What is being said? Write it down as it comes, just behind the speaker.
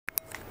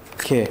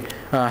Okay,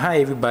 hi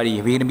everybody.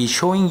 We're going to be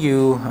showing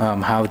you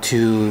how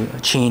to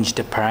change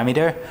the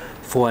parameter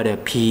for the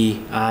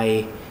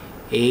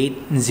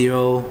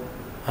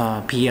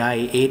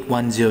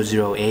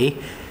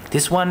PI8100A.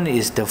 This one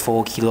is the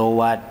 4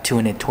 kilowatt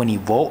 220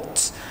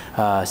 volts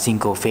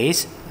single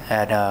phase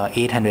at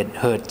 800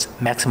 hertz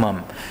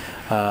maximum.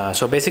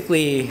 So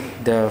basically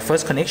the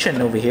first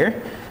connection over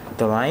here,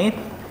 the line,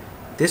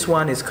 this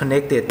one is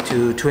connected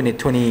to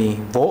 220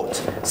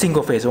 volts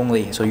single phase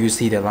only. So you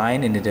see the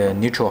line and the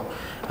neutral,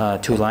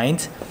 two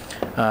lines.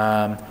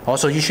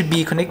 Also you should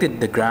be connected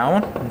the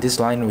ground, this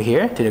line over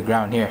here, to the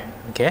ground here.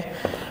 Okay.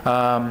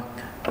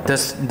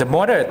 The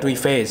motor three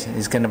phase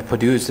is going to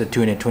produce the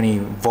 220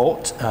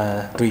 volts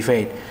three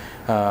phase.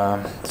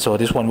 So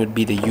this one would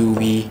be the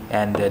UV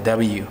and the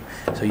W.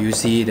 So you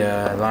see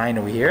the line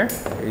over here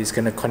is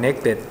going to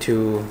connect it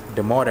to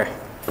the motor.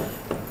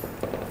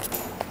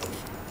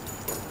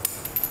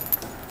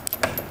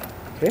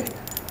 Okay,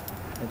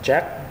 the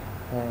jack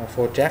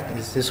for jack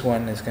is this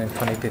one is going to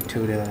connect it to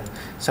the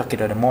socket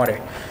of the motor.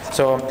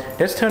 So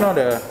let's turn on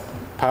the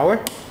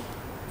power.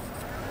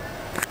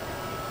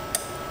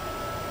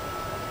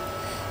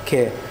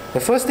 Okay, the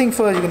first thing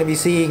first you're going to be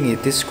seeing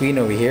is this screen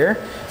over here.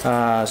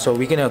 So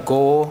we're going to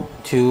go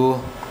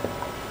to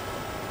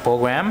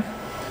program.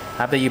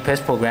 After you press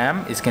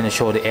program, it's going to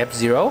show the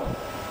F0.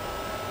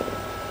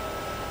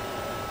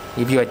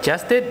 If you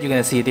adjust it, you're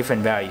going to see a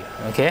different value.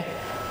 Okay,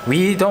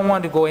 we don't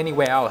want to go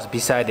anywhere else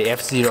beside the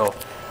F0.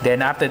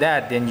 Then after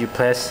that, then you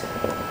press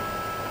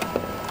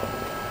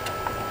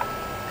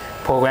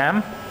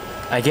program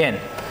again.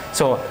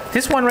 So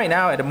this one right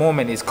now at the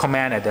moment is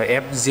command at the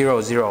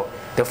F00.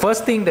 The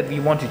first thing that we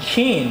want to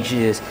change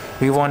is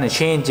we want to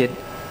change it,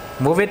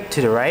 move it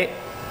to the right,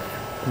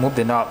 move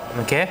the knob.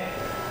 Okay,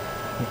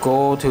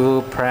 go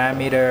to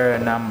parameter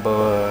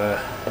number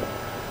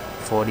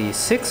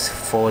 46,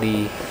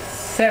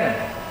 47.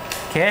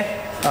 Okay,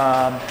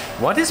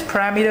 what this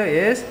parameter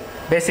is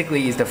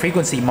basically is the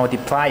frequency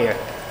multiplier.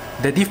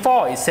 The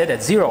default is set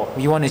at 0.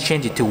 We want to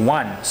change it to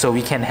 1 so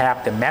we can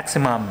have the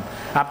maximum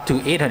up to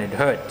 800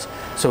 hertz.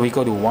 So we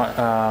go to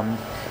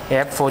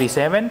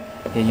F47,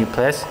 then you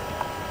press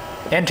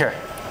enter.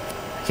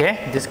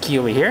 Okay, this key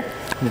over here,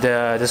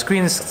 the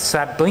screen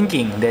start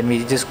blinking, then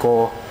we just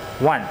go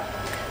 1.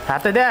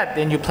 After that,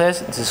 then you press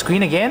the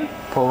screen again,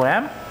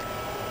 program.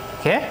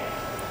 Okay,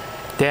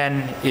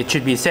 then it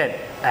should be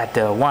set at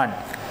the 1.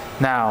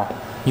 Now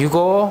you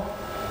go,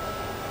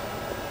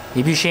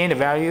 if you change the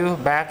value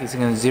back, it's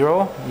going to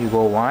 0, you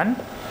go 1.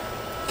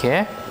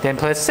 Okay, then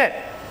press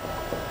set,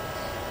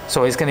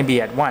 so it's going to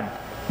be at 1.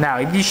 Now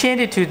if you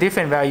change it to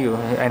different value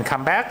and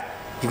come back,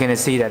 you're going to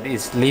see that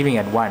it's leaving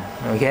at 1.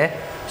 Okay,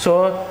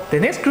 so the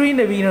next screen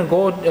that we're going to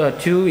go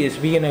to is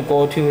we're going to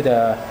go to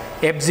the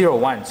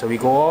F01. So we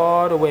go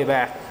all the way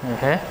back.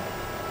 Okay,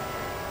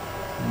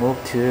 move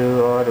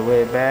to all the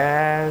way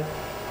back.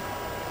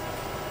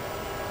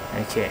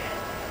 Okay,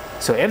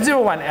 so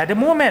F01 at the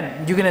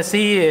moment you're going to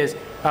see is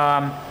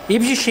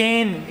if you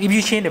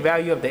change the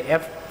value of the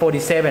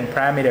F47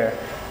 parameter,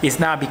 it's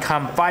now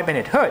become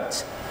 500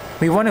 hertz.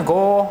 We want to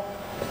go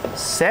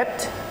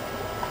set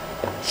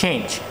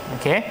change.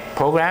 Okay,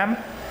 program,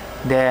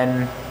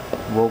 then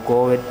we'll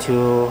go it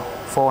to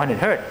 400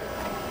 hertz.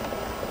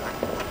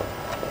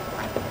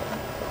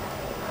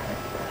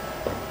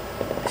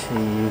 See,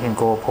 you can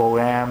go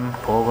program.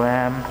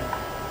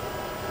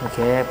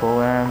 Okay,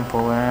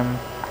 program.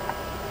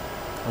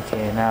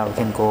 Okay, now we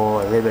can go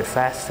a little bit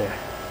faster.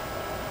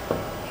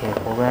 Okay,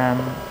 program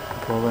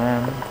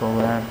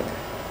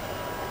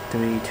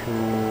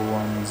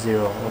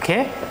 3210.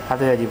 Okay,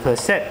 after that you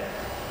press set.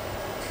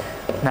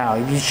 Now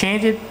if you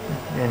change it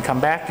and come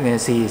back, you're going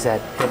to see is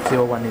that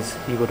F01 is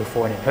equal to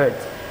 400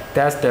 hertz.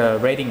 That's the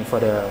rating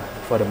for the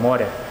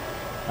motor.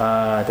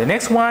 The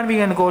next one we're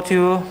going to go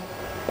to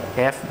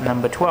F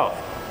number 12.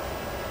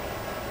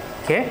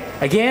 Okay,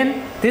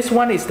 again this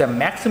one is the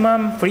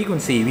maximum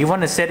frequency. We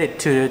want to set it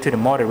to the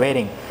motor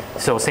rating.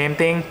 So same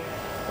thing,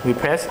 we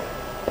press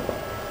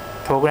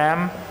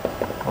program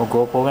or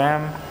go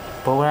program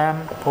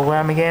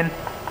again.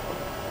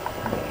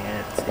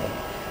 Let's see.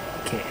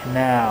 Okay,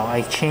 now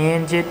I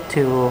change it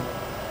to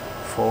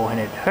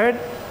 400 hertz.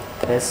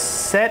 Press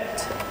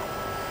set.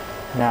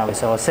 Now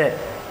it's all set.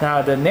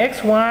 Now the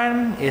next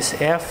one is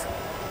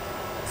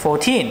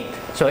F14.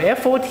 So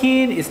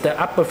F14 is the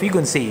upper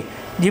frequency.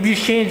 If you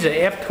change the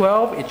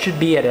F12, it should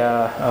be at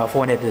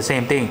 400, the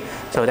same thing.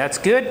 So that's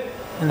good.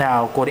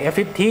 Now go to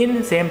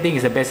F15, same thing,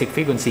 is the basic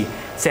frequency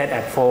set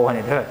at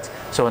 400 hertz.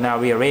 So now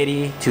we are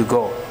ready to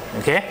go.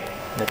 Okay,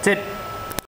 that's it.